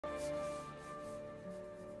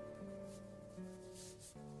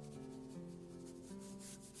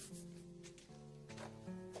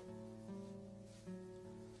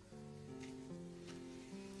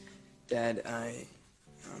Dad, I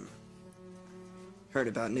heard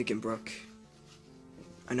about Nick and Brooke.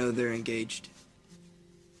 I know they're engaged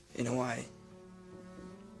in Hawaii.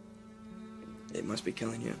 It must be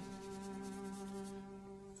killing you.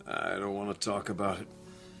 I don't want to talk about it.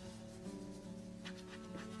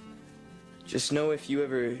 Just know if you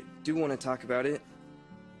ever do want to talk about it,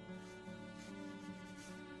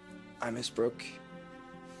 I miss Brooke.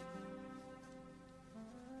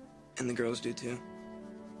 And the girls do too.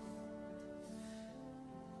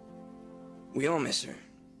 We all miss her.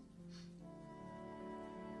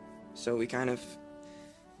 So we kind of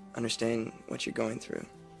understand what you're going through.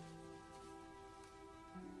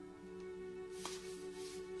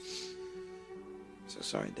 So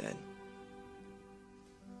sorry, Dad.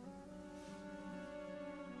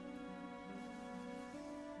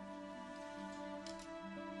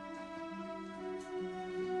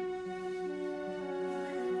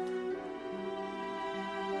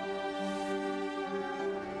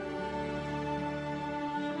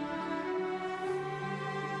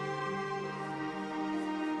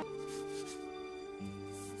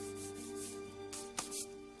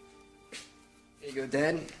 There you go,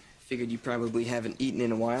 Dad. Figured you probably haven't eaten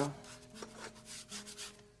in a while.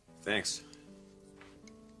 Thanks.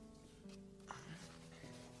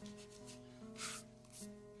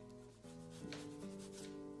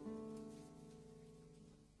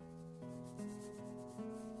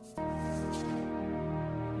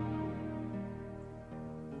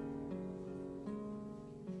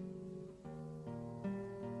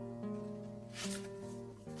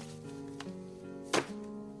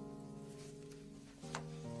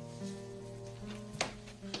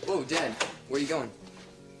 Whoa, Dad, where are you going?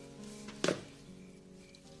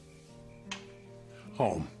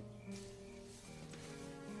 Home.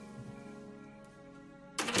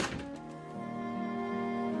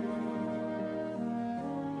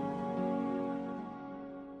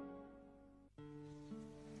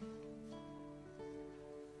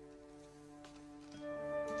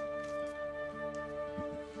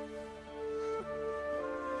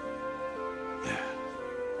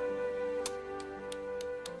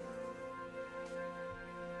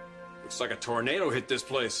 Looks like a tornado hit this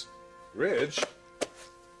place. Ridge?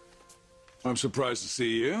 I'm surprised to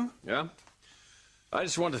see you. Yeah? I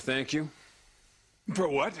just wanted to thank you. For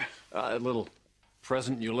what? A little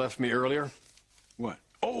present you left me earlier. What?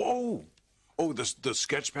 Oh, the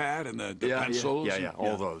sketch pad and the pencils? Yeah,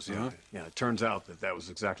 all those, yeah. Yeah, it turns out that was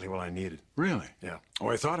exactly what I needed. Really? Yeah. Oh,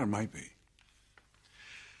 I thought it might be.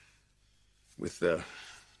 With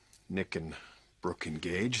Nick and Brooke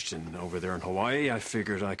engaged and over there in Hawaii, I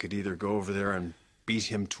figured I could either go over there and beat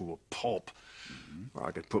him to a pulp, or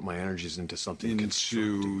I could put my energies into something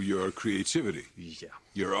Into your creativity. Yeah.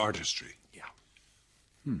 Your artistry.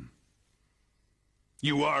 Yeah.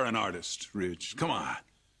 You are an artist, Ridge. Come on.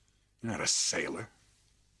 You're not a sailor.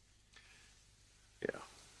 Yeah.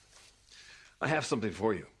 I have something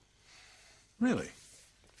for you. Really?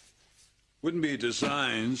 Wouldn't be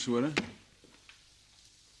designs, would it?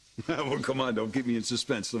 Well, come on, don't keep me in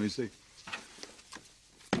suspense. Let me see.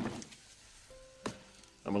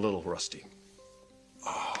 I'm a little rusty.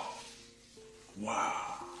 Oh,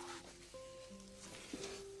 wow.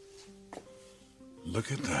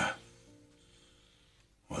 Look at that.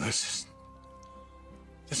 Well, this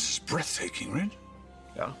is breathtaking, right?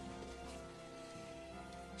 Yeah?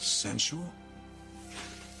 Sensual.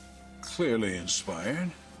 Clearly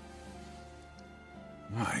inspired.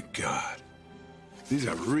 My God. These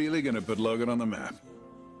are really going to put Logan on the map.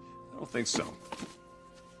 I don't think so.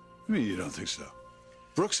 I mean, you don't think so?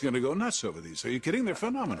 Brooke's going to go nuts over these. Are you kidding? They're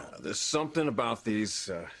phenomenal. There's something about these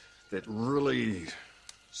that really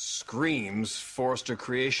screams Forrester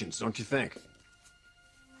Creations, don't you think?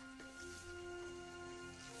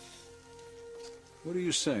 What are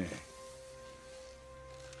you saying?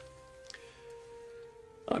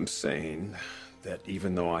 I'm saying that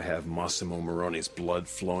even though I have Massimo Moroni's blood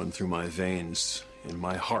flowing through my veins, in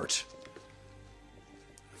my heart,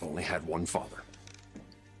 I've only had one father.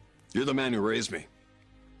 You're the man who raised me,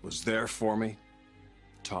 was there for me,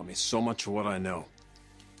 taught me so much of what I know.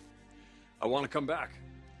 I want to come back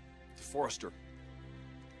to Forrester,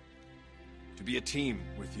 to be a team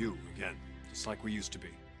with you again, just like we used to be.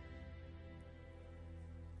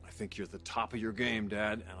 I think you're at the top of your game,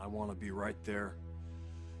 Dad, and I want to be right there,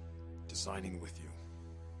 designing with you.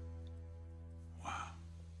 Wow.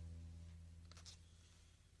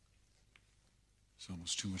 It's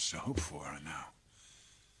almost too much to hope for now.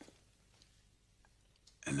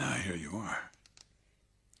 And now here you are.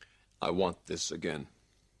 I want this again.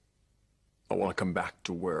 I want to come back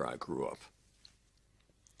to where I grew up.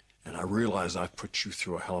 And I realize I've put you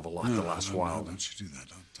through a hell of a lot the last while. No, don't you do that.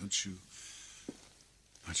 Don't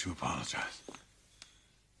you apologize.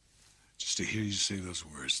 Just to hear you say those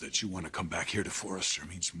words, that you want to come back here to Forrester,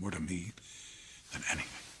 means more to me than anything.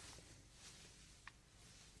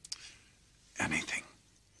 Anything.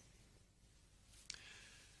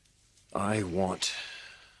 I want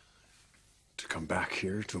to come back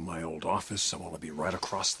here to my old office. I want to be right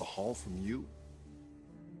across the hall from you.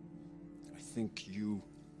 I think you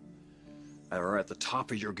are at the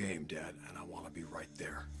top of your game, Dad, and I want to be right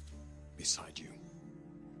there beside you.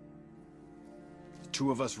 The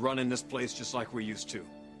two of us running this place just like we used to.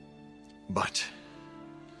 But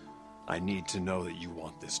I need to know that you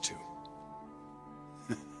want this too.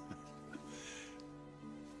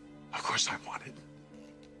 Of course I want it.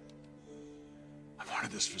 I've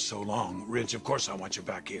wanted this for so long. Ridge, of course I want you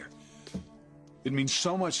back here. It means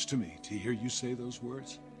so much to me to hear you say those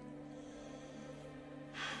words.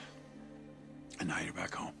 And now you're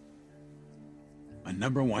back home. My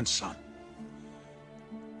 #1 son.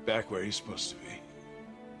 Back where he's supposed to be.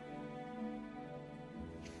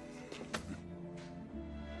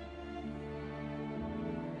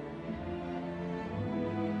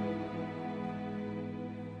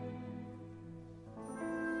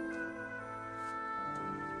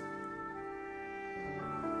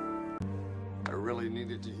 I really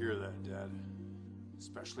needed to hear that, Dad.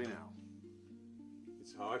 Especially now.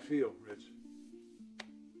 It's how I feel, Rich.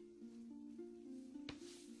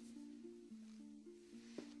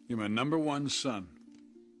 You're my #1 son.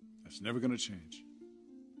 That's never gonna change.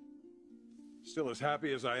 Still as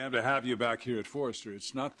happy as I am to have you back here at Forrester,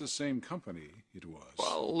 it's not the same company it was.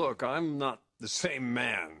 Well, look, I'm not the same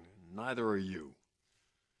man. Neither are you.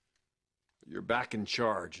 You're back in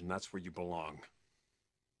charge, and that's where you belong.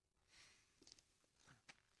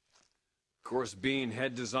 Of course, being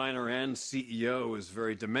head designer and CEO is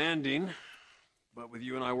very demanding, but with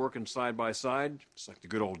you and I working side by side, it's like the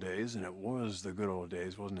good old days, and it was the good old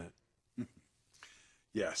days, wasn't it?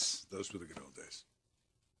 Yes, those were the good old days.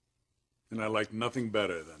 And I like nothing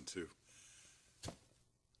better than to...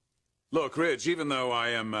 Look, Ridge, even though I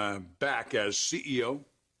am back as CEO,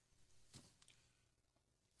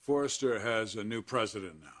 Forrester has a new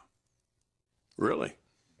president now. Really?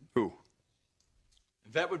 Who?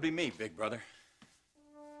 That would be me, big brother.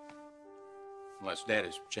 Unless Dad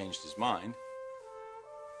has changed his mind.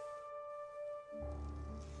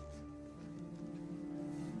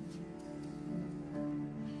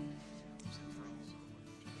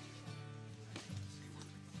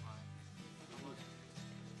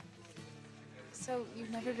 So, you've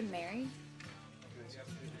never been married?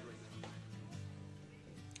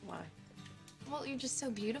 Why? Well, you're just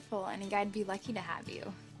so beautiful. Any guy'd be lucky to have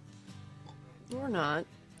you. Or not,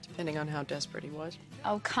 depending on how desperate he was.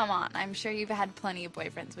 Oh, come on. I'm sure you've had plenty of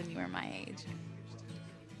boyfriends when you were my age.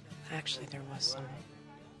 Actually, there was some.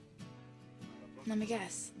 Let me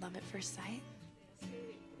guess. Love at first sight?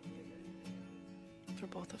 For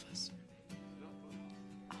both of us.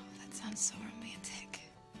 Oh, that sounds so romantic.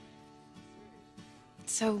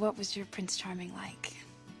 So, what was your Prince Charming like?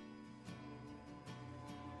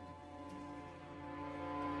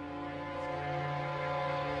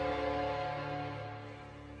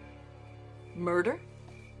 Murder?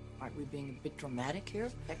 Aren't we being a bit dramatic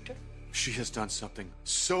here, Hector? She has done something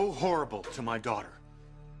so horrible to my daughter.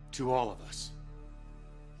 To all of us.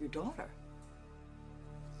 Your daughter?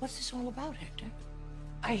 What's this all about, Hector?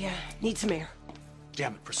 I need some air.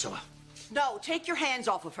 Damn it, Priscilla. No, take your hands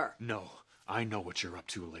off of her. No, I know what you're up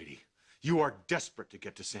to, lady. You are desperate to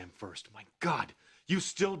get to Sam first. My God, you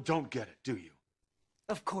still don't get it, do you?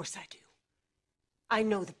 Of course I do. I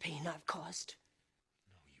know the pain I've caused.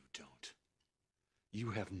 No, you don't.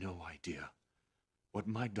 You have no idea what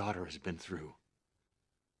my daughter has been through.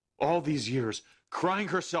 All these years, crying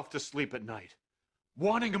herself to sleep at night,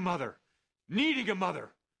 wanting a mother, needing a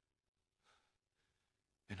mother.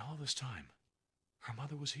 And all this time, her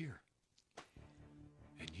mother was here.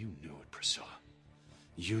 And you knew it, Priscilla.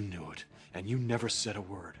 You knew it, and you never said a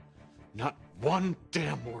word. Not one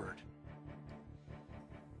damn word.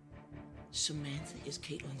 Samantha is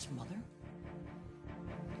Caitlin's mother?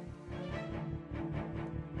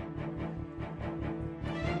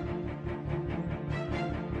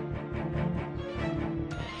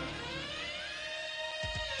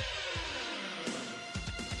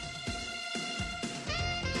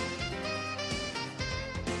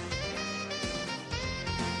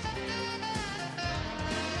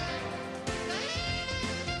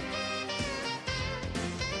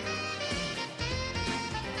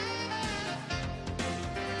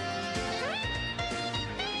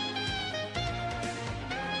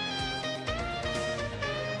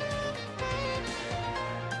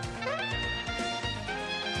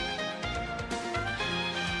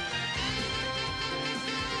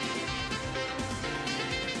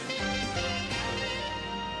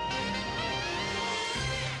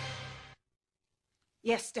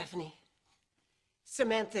 Yes, Stephanie.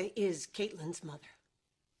 Samantha is Caitlin's mother.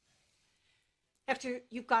 Hector,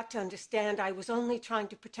 you've got to understand, I was only trying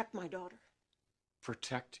to protect my daughter.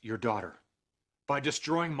 Protect your daughter? By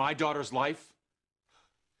destroying my daughter's life?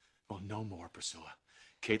 Well, no more, Priscilla.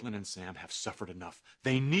 Caitlin and Sam have suffered enough.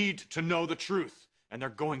 They need to know the truth, and they're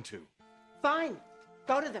going to. Fine.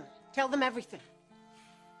 Go to them. Tell them everything.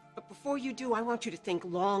 But before you do, I want you to think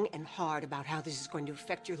long and hard about how this is going to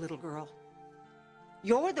affect your little girl.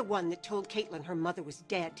 You're the one that told Caitlin her mother was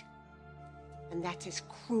dead. And that's as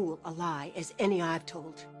cruel a lie as any I've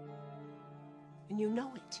told. And you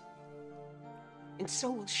know it. And so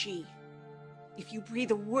will she, if you breathe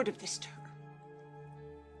a word of this to her.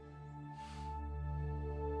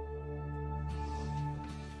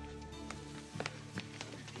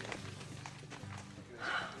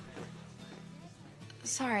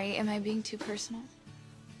 Sorry, am I being too personal?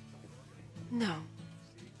 No.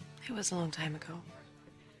 It was a long time ago.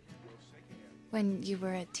 When you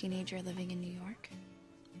were a teenager living in New York?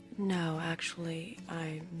 No, actually,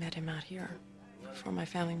 I met him out here before my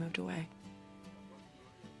family moved away.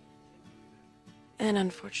 And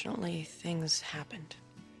unfortunately, things happened.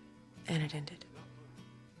 And it ended.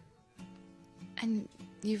 And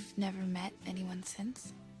you've never met anyone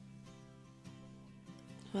since?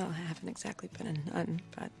 Well, I haven't exactly been a nun,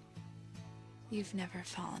 but... You've never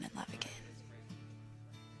fallen in love again?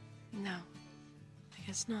 No, I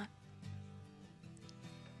guess not.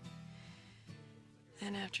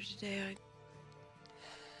 And after today,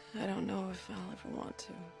 I don't know if I'll ever want to.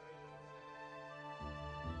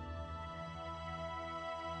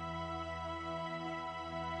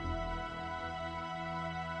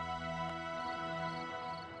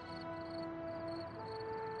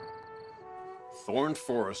 Thorne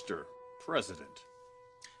Forrester, president.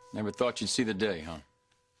 Never thought you'd see the day, huh?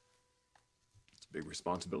 It's a big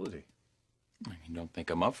responsibility. You don't think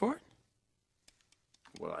I'm up for it?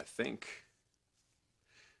 What I think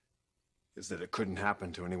is that it couldn't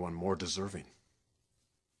happen to anyone more deserving.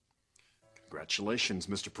 Congratulations,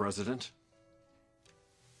 Mr. President.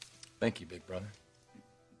 Thank you, big brother.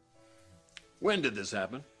 When did this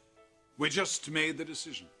happen? We just made the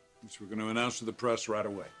decision, which we're going to announce to the press right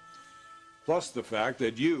away. Plus the fact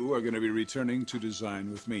that you are going to be returning to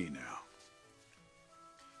design with me now.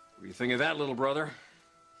 What do you think of that, little brother?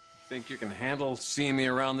 Think you can handle seeing me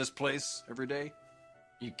around this place every day?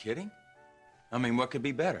 You kidding? I mean, what could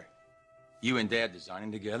be better? You and Dad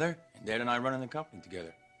designing together, and Dad and I running the company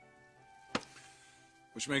together.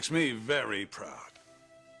 Which makes me very proud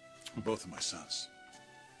of both of my sons.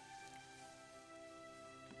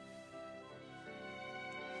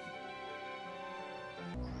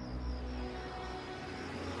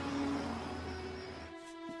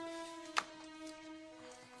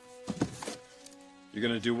 You're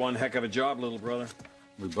gonna do one heck of a job, little brother.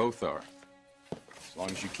 We both are. As long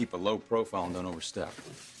as you keep a low profile and don't overstep.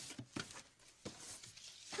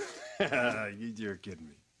 You're kidding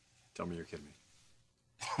me. Tell me you're kidding me.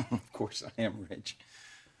 Of course I am, Rich.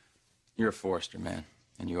 You're a Forrester, man,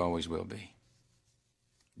 and you always will be.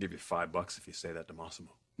 I'll give you $5 if you say that to Massimo.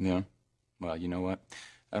 Yeah? Well, you know what?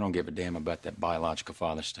 I don't give a damn about that biological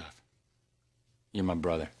father stuff. You're my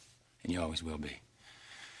brother, and you always will be.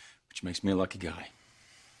 Which makes me a lucky guy.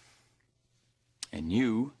 And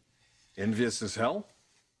you... Envious as hell?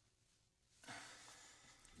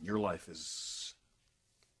 Your life is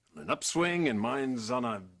on an upswing and mine's on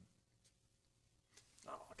a...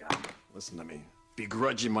 Oh, God, listen to me.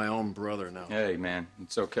 Begrudging my own brother now. Hey, man,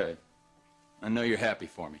 it's okay. I know you're happy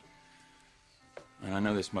for me. And I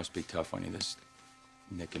know this must be tough on you, this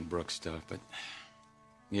Nick and Brooke stuff, but...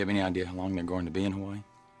 You have any idea how long they're going to be in Hawaii?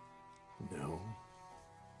 No.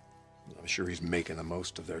 I'm sure he's making the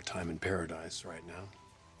most of their time in paradise right now.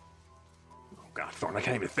 Oh, God, Thorne, I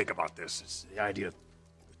can't even think about this. It's the idea of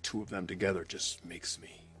the two of them together just makes me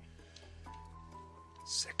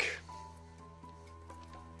sick.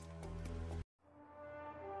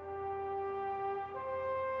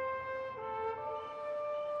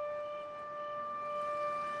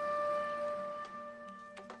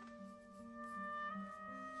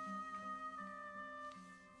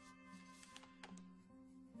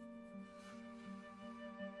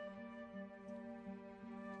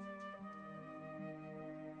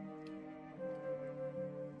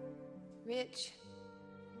 Rich.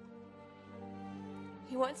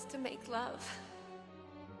 He wants to make love.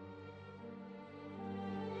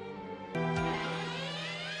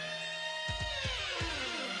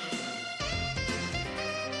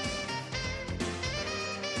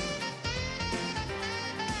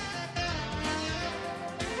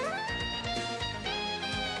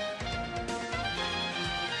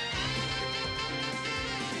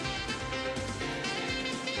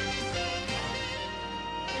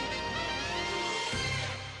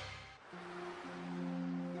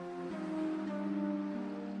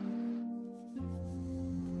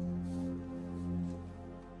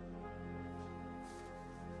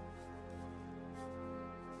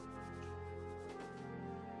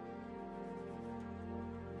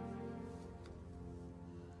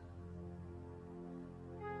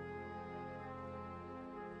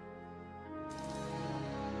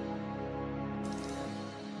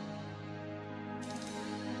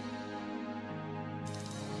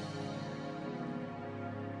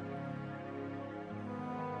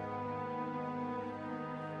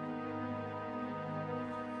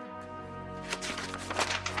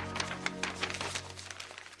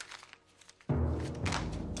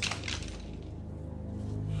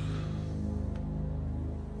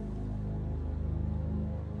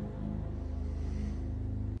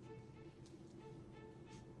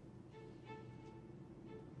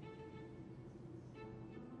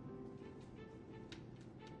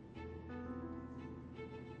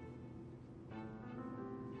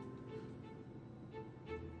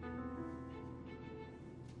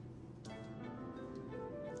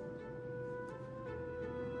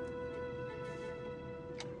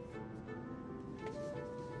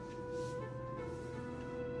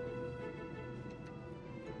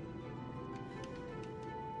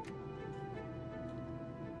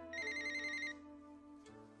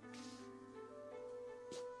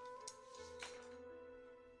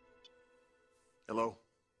 Hello?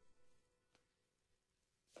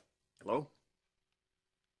 Hello?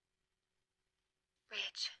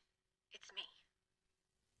 Rich, it's me.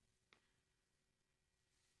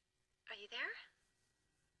 Are you there?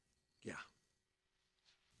 Yeah.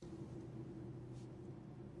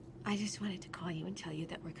 I just wanted to call you and tell you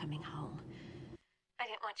that we're coming home. I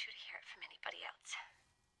didn't want you to hear it from anybody else.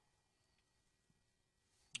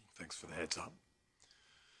 Thanks for the heads up.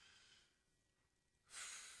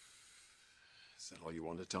 Is that all you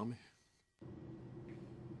wanted to tell me?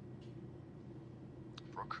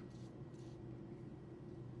 Brooke.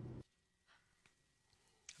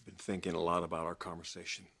 I've been thinking a lot about our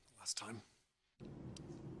conversation last time.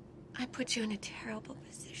 I put you in a terrible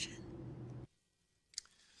position.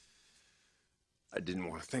 I didn't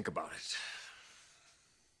want to think about it.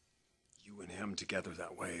 You and him together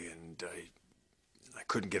that way, and I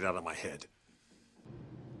couldn't get it out of my head.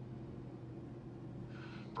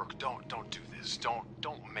 Brooke, don't do this.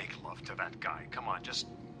 Don't make love to that guy. Come on, just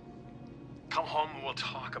come home and we'll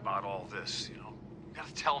talk about all this, you know. You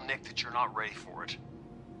gotta tell Nick that you're not ready for it.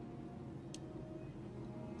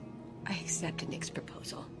 I accepted Nick's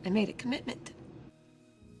proposal. I made a commitment.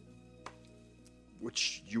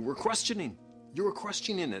 Which you were questioning. You were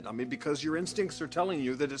questioning it. I mean, because your instincts are telling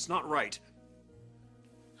you that it's not right.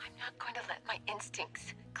 I'm not going to let my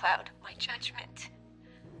instincts cloud my judgment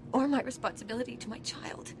or my responsibility to my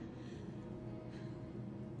child.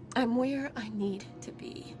 I'm where I need to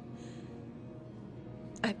be.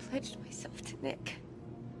 I pledged myself to Nick.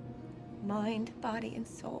 Mind, body, and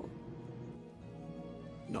soul.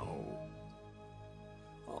 No.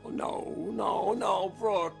 Oh, no,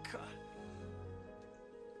 Brooke.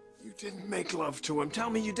 You didn't make love to him. Tell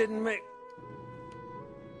me you didn't make...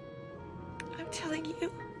 I'm telling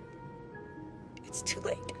you, it's too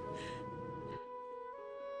late.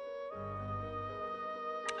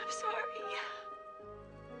 I'm sorry.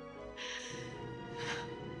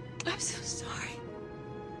 I'm so sorry.